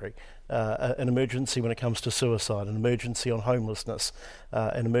country. An emergency when it comes to suicide, an emergency on homelessness,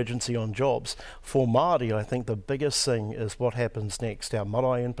 an emergency on jobs. For Māori, I think the biggest thing is what happens next. Our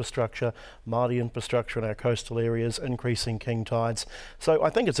marae infrastructure, Māori infrastructure in our coastal areas, increasing king tides. So I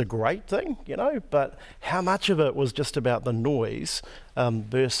think it's a great thing, but how much of it was just about the noise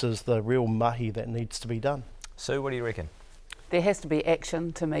versus the real mahi that needs to be done? Sue, what do you reckon? There has to be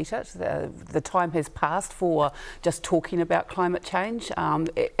action to meet it. The time has passed for just talking about climate change.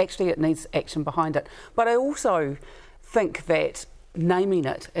 Actually, it needs action behind it. But I also think that naming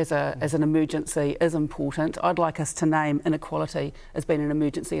it as an emergency is important. I'd like us to name inequality as being an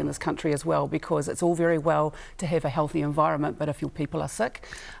emergency in this country as well, because it's all very well to have a healthy environment, but if your people are sick,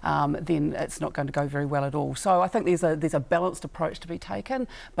 then it's not going to go very well at all. So I think there's a balanced approach to be taken,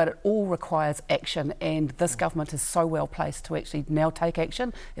 but it all requires action, and this government is so well placed to actually now take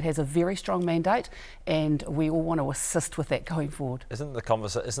action. It has a very strong mandate, and we all want to assist with that going forward. Isn't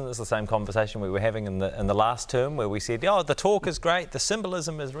this the same conversation we were having in the last term, where we said, the talk is great, the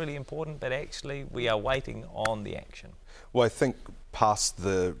symbolism is really important, but actually we are waiting on the action? Well, I think past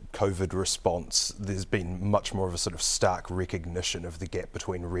the COVID response, there's been much more of a sort of stark recognition of the gap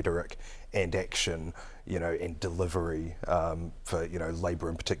between rhetoric and action, and delivery for, Labour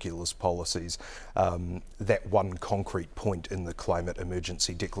in particular's policies. That one concrete point in the climate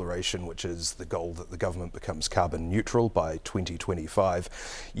emergency declaration, which is the goal that the government becomes carbon neutral by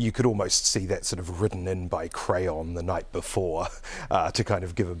 2025, you could almost see that sort of written in by crayon the night before to kind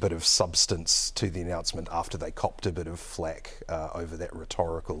of give a bit of substance to the announcement after they copped a bit of flack over that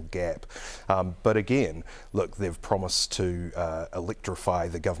rhetorical gap. But again, look, they've promised to electrify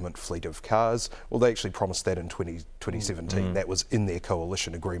the government fleet of cars. Well, they actually promised that in 2017. That was in their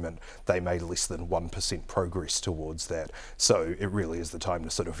coalition agreement. They made less than 1% progress towards that. So it really is the time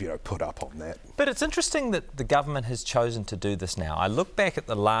to sort of, put up on that. But it's interesting that the government has chosen to do this now. I look back at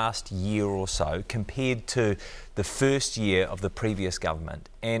the last year or so compared to the first year of the previous government,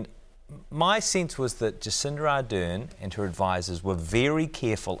 and my sense was that Jacinda Ardern and her advisors were very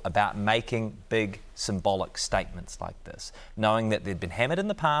careful about making big symbolic statements like this, knowing that they'd been hammered in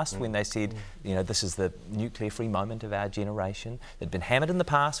the past when they said, this is the nuclear-free moment of our generation. They'd been hammered in the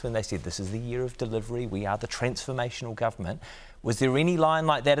past when they said, this is the year of delivery, we are the transformational government. Was there any line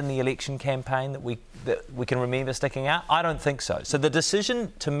like that in the election campaign that we can remember sticking out? I don't think so. So the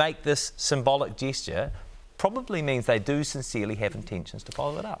decision to make this symbolic gesture probably means they do sincerely have intentions to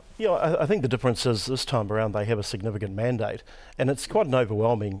follow it up. Yeah, I think the difference is this time around they have a significant mandate, and it's quite an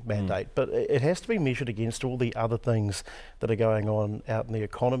overwhelming mandate, but it has to be measured against all the other things that are going on out in the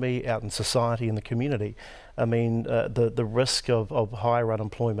economy, out in society, in the community. I mean, the risk of higher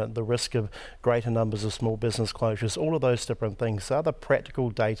unemployment, the risk of greater numbers of small business closures, all of those different things are the practical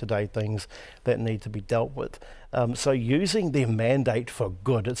day-to-day things that need to be dealt with. So using their mandate for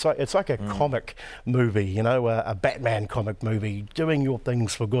good, it's like a comic movie, a Batman comic movie, doing your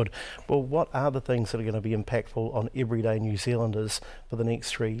things for good. Well, what are the things that are going to be impactful on everyday New Zealanders for the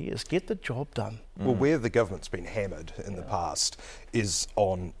next 3 years? Get the job done. Well, where the government's been hammered in the past is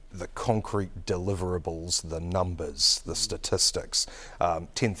on the concrete deliverables, the numbers, the statistics.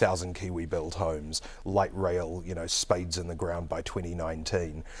 10,000 Kiwi-built homes, light rail, spades in the ground by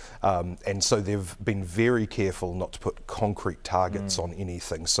 2019. And so they've been very careful not to put concrete targets on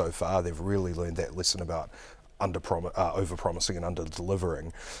anything so far. They've really learned that lesson about over-promising and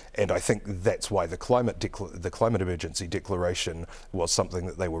under-delivering. And I think that's why the climate emergency declaration was something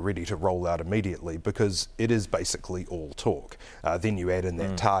that they were ready to roll out immediately, because it is basically all talk. Then you add in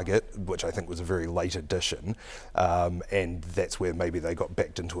that target, which I think was a very late addition, and that's where maybe they got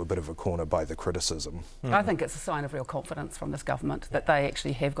backed into a bit of a corner by the criticism. I think it's a sign of real confidence from this government that they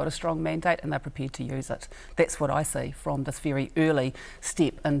actually have got a strong mandate and they're prepared to use it. That's what I see from this very early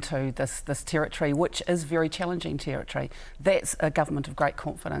step into this territory, which is very challenging territory. That's a government of great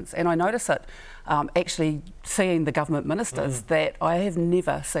confidence. And I notice it actually seeing the government ministers, that I have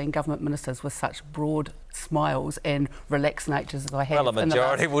never seen government ministers with such broad smiles and relaxed natures as I have. Well, a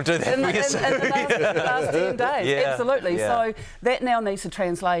majority will do that in the last 10 days. Yeah, absolutely. yeah. So that now needs to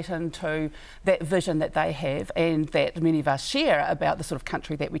translate into that vision that they have and that many of us share about the sort of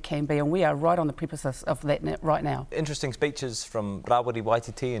country that we can be, and we are right on the precipice of that right now. Interesting speeches from Rawiri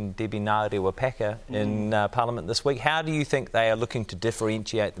Waititi and Debbie Ngarewa-Packer in Parliament this week. How do you think they are looking to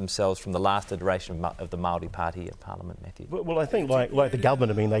differentiate themselves from the last iteration of the Māori Party in Parliament, Matthew? Well, I think like the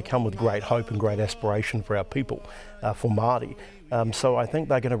government, I mean, they come with great hope and great aspiration for our people, for Māori. So I think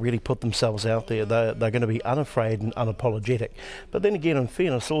they're going to really put themselves out there. They're going to be unafraid and unapologetic. But then again, in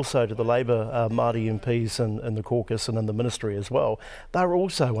fairness also to the Labour Māori MPs in the caucus and in the ministry as well, they're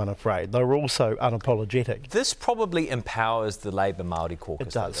also unafraid. They're also unapologetic. This probably empowers the Labour Māori caucus,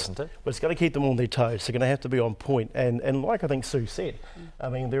 it does, doesn't it? But it's going to keep them on their toes. They're going to have to be on point. And like I think Sue said, I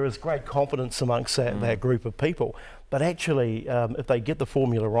mean, there is great confidence amongst that group of people. But actually, if they get the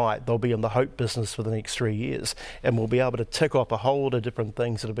formula right, they'll be in the hope business for the next 3 years, and we'll be able to tick off a whole lot of different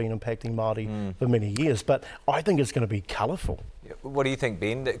things that have been impacting Māori for many years. But I think it's going to be colourful. What do you think,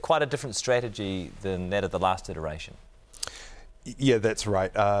 Ben? Quite a different strategy than that of the last iteration. Yeah, that's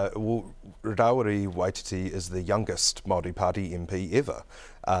right. Rawiri Waititi is the youngest Māori Party MP ever.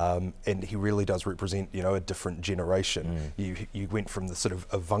 And he really does represent, a different generation. You went from the sort of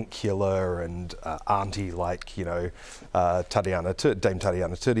avuncular and auntie-like, Dame Tariana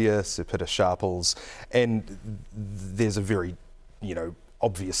Turia, Sir Peter Sharples, and there's a very,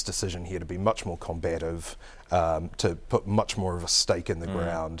 obvious decision here to be much more combative, to put much more of a stake in the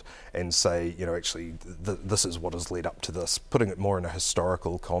ground and say, actually, this is what has led up to this, putting it more in a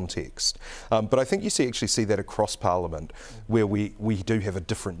historical context. But I think you actually see that across Parliament, where we do have a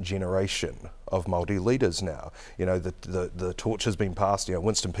different generation of Māori leaders now. The torch has been passed.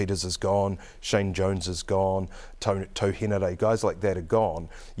 Winston Peters is gone, Shane Jones is gone, Tau Henare, guys like that are gone.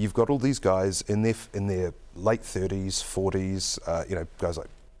 You've got all these guys in their late 30s, 40s, guys like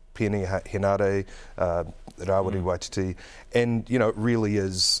Peeni Henare, Rawiri Waititi, and it really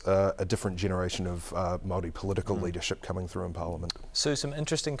is a different generation of Māori political leadership coming through in Parliament. Sue, some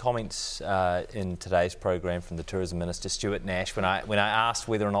interesting comments in today's program from the Tourism Minister Stuart Nash when I asked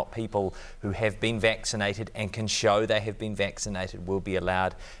whether or not people who have been vaccinated and can show they have been vaccinated will be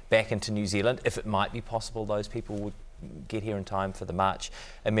allowed back into New Zealand, if it might be possible those people would get here in time for the March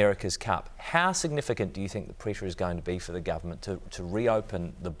America's Cup. How significant do you think the pressure is going to be for the government to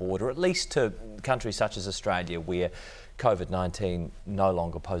reopen the border, at least to countries such as Australia, where COVID-19 no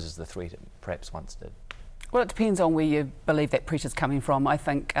longer poses the threat it perhaps once did? Well, it depends on where you believe that pressure's coming from. I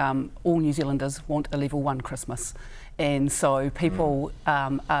think all New Zealanders want a level 1 Christmas. And so people,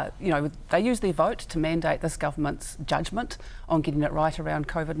 they use their vote to mandate this government's judgment on getting it right around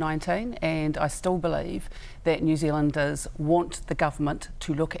COVID-19. And I still believe that New Zealanders want the government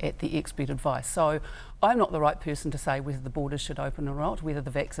to look at the expert advice. So I'm not the right person to say whether the borders should open or not, whether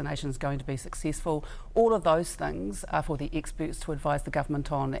the vaccination is going to be successful. All of those things are for the experts to advise the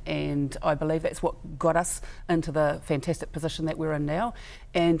government on, and I believe that's what got us into the fantastic position that we're in now.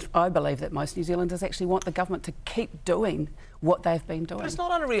 And I believe that most New Zealanders actually want the government to keep doing what they've been doing. But it's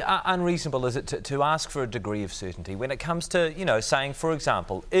not unreasonable, is it, to ask for a degree of certainty when it comes to, saying, for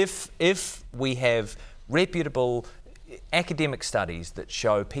example, if we have reputable academic studies that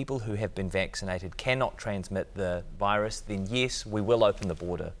show people who have been vaccinated cannot transmit the virus, then yes, we will open the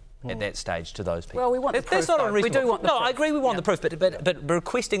border at that stage to those people. Well, we want the proof. That's not unreasonable. We do want the proof. I agree we want the proof, but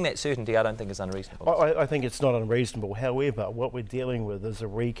requesting that certainty I don't think is unreasonable. I think it's not unreasonable. However, what we're dealing with is a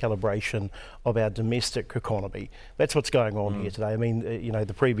recalibration of our domestic economy. That's what's going on here today. I mean,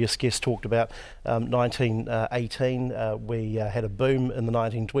 the previous guest talked about 1918. We had a boom in the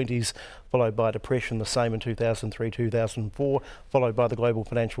 1920s, followed by depression, the same in 2003, 2004, followed by the global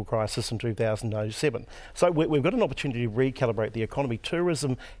financial crisis in 2007. So we've got an opportunity to recalibrate the economy.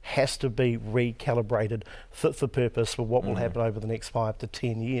 Tourism has to be recalibrated, fit for purpose for what will happen over the next 5 to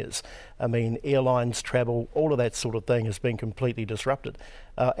 10 years. I mean, airlines, travel, all of that sort of thing has been completely disrupted.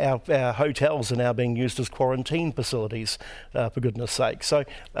 Our hotels are now being used as quarantine facilities, for goodness sake. So,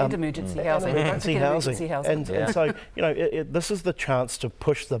 and emergency housing. And so, this is the chance to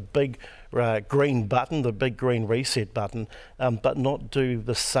push the big green button, the big green reset button, but not do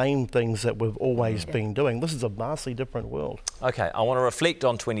the same things that we've always been doing. This is a vastly different world. OK, I want to reflect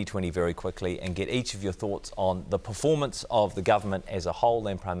on 2020 very quickly and get each of your thoughts on the performance of the government as a whole.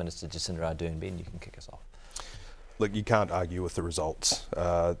 And Prime Minister Jacinda Ardern, Ben, you can kick us off. Look, you can't argue with the results.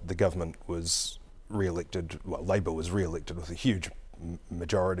 The government was re-elected, well, Labour was re-elected with a huge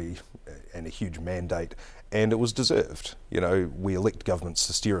majority and a huge mandate, and it was deserved. We elect governments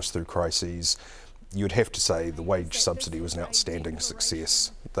to steer us through crises. You'd have to say the wage subsidy was an outstanding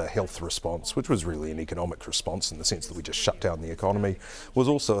success. The health response, which was really an economic response in the sense that we just shut down the economy, was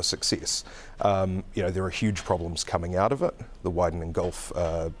also a success. There are huge problems coming out of it. The widening gulf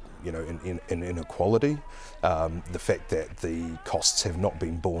in inequality, the fact that the costs have not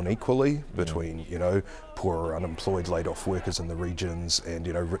been borne equally between, poorer, unemployed, laid-off workers in the regions and,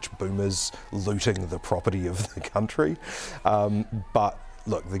 rich boomers looting the property of the country. But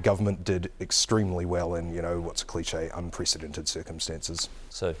look, the government did extremely well in, what's a cliche, unprecedented circumstances.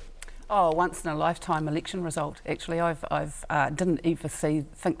 So. Once in a lifetime election result. Actually, I've didn't even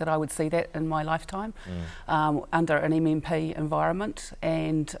think that I would see that in my lifetime under an MMP environment,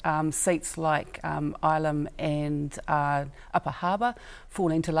 and seats like Ilam and Upper Harbour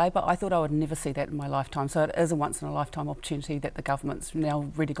falling to Labour. I thought I would never see that in my lifetime. So it is a once in a lifetime opportunity that the government's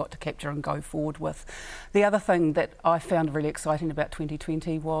now really got to capture and go forward with. The other thing that I found really exciting about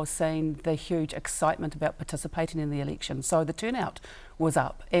 2020 was seeing the huge excitement about participating in the election. So the turnout was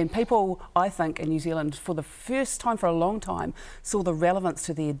up, and people, I think, in New Zealand for the first time for a long time saw the relevance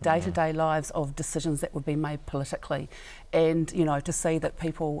to their day-to-day lives of decisions that were being made politically. And to see that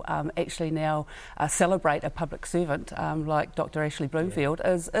people actually now celebrate a public servant like Dr. Ashley Bloomfield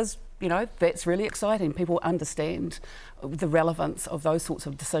is that's really exciting. People understand the relevance of those sorts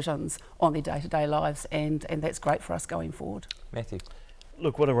of decisions on their day-to-day lives, and that's great for us going forward. Matthew.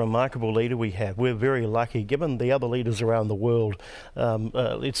 Look, what a remarkable leader we have. We're very lucky, given the other leaders around the world,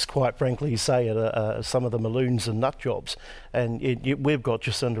 let's quite frankly say it, some of them are loons and nut jobs. And we've got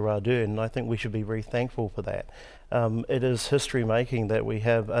Jacinda Ardern, and I think we should be very thankful for that. It is history-making that we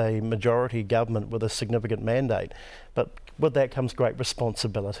have a majority government with a significant mandate. But with that comes great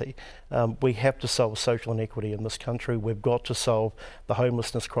responsibility. We have to solve social inequity in this country. We've got to solve the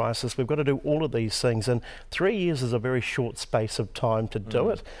homelessness crisis. We've got to do all of these things. And 3 years is a very short space of time to do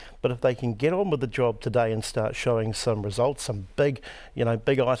it. But if they can get on with the job today and start showing some results, some big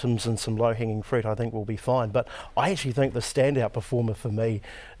items and some low-hanging fruit, I think we'll be fine. But I actually think the standout performer for me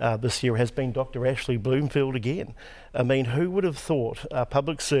this year has been Dr. Ashley Bloomfield again. I mean, who would have thought a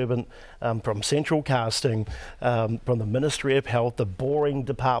public servant from Central Casting, from the Ministry of Health, the boring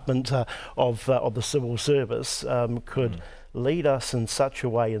department of the civil service, could lead us in such a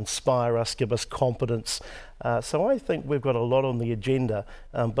way, inspire us, give us confidence. So I think we've got a lot on the agenda,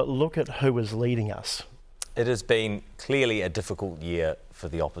 but look at who is leading us. It has been clearly a difficult year for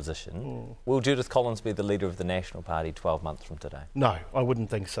the opposition. Will Judith Collins be the leader of the National Party 12 months from today? No, I wouldn't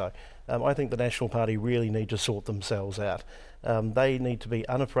think so. I think the National Party really need to sort themselves out. They need to be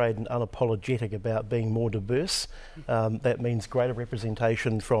unafraid and unapologetic about being more diverse. That means greater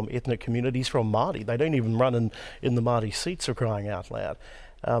representation from ethnic communities, from Māori. They don't even run in the Māori seats, for crying out loud.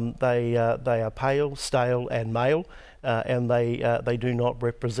 They are pale, stale and male, and they do not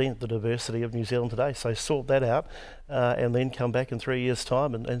represent the diversity of New Zealand today. So sort that out and then come back in 3 years'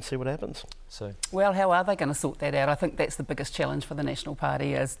 time and see what happens. So, well, how are they going to sort that out? I think that's the biggest challenge for the National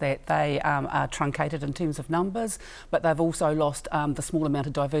Party, is that they are truncated in terms of numbers, but they've also lost the small amount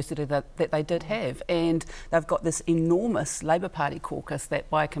of diversity that they did have. And they've got this enormous Labour Party caucus that,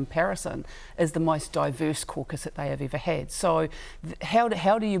 by comparison, is the most diverse caucus that they have ever had. So how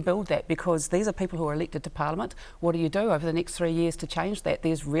do you build that? Because these are people who are elected to Parliament. What do you do over the next 3 years to change that?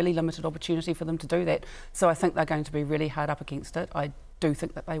 There's really limited opportunity for them to do that. So I think they're going to be really hard up against it. I do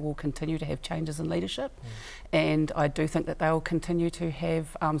think that they will continue to have changes in leadership, and I do think that they will continue to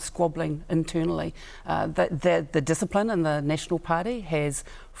have squabbling internally. The discipline in the National Party has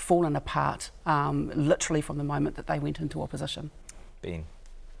fallen apart literally from the moment that they went into opposition. Ben.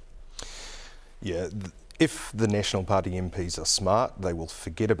 Yeah, If the National Party MPs are smart, they will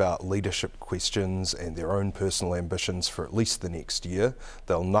forget about leadership questions and their own personal ambitions for at least the next year.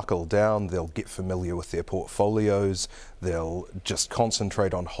 They'll knuckle down, they'll get familiar with their portfolios, they'll just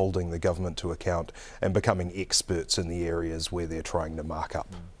concentrate on holding the government to account and becoming experts in the areas where they're trying to mark up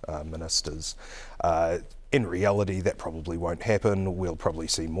ministers. In reality, that probably won't happen. We'll probably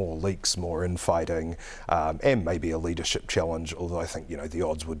see more leaks, more infighting, and maybe a leadership challenge, although I think, the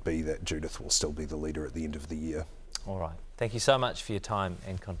odds would be that Judith will still be the leader at the end of the year. All right. Thank you so much for your time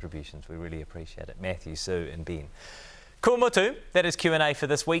and contributions. We really appreciate it. Matthew, Sue and Ben. Ko mutu, that is Q&A for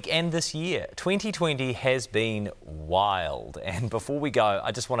this week and this year. 2020 has been wild. And before we go,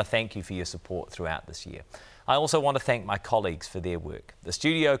 I just want to thank you for your support throughout this year. I also want to thank my colleagues for their work. The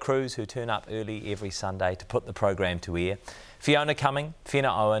studio crews who turn up early every Sunday to put the program to air. Fiona Cumming,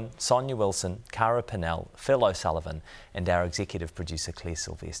 Fiona Owen, Sonia Wilson, Cara Pinnell, Phil O'Sullivan and our executive producer Claire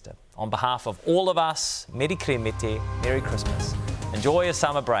Sylvester. On behalf of all of us, Meri Kremete, Merry Christmas. Enjoy your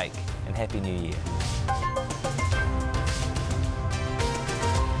summer break and Happy New Year.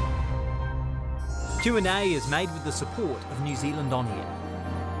 Q&A is made with the support of New Zealand On Air.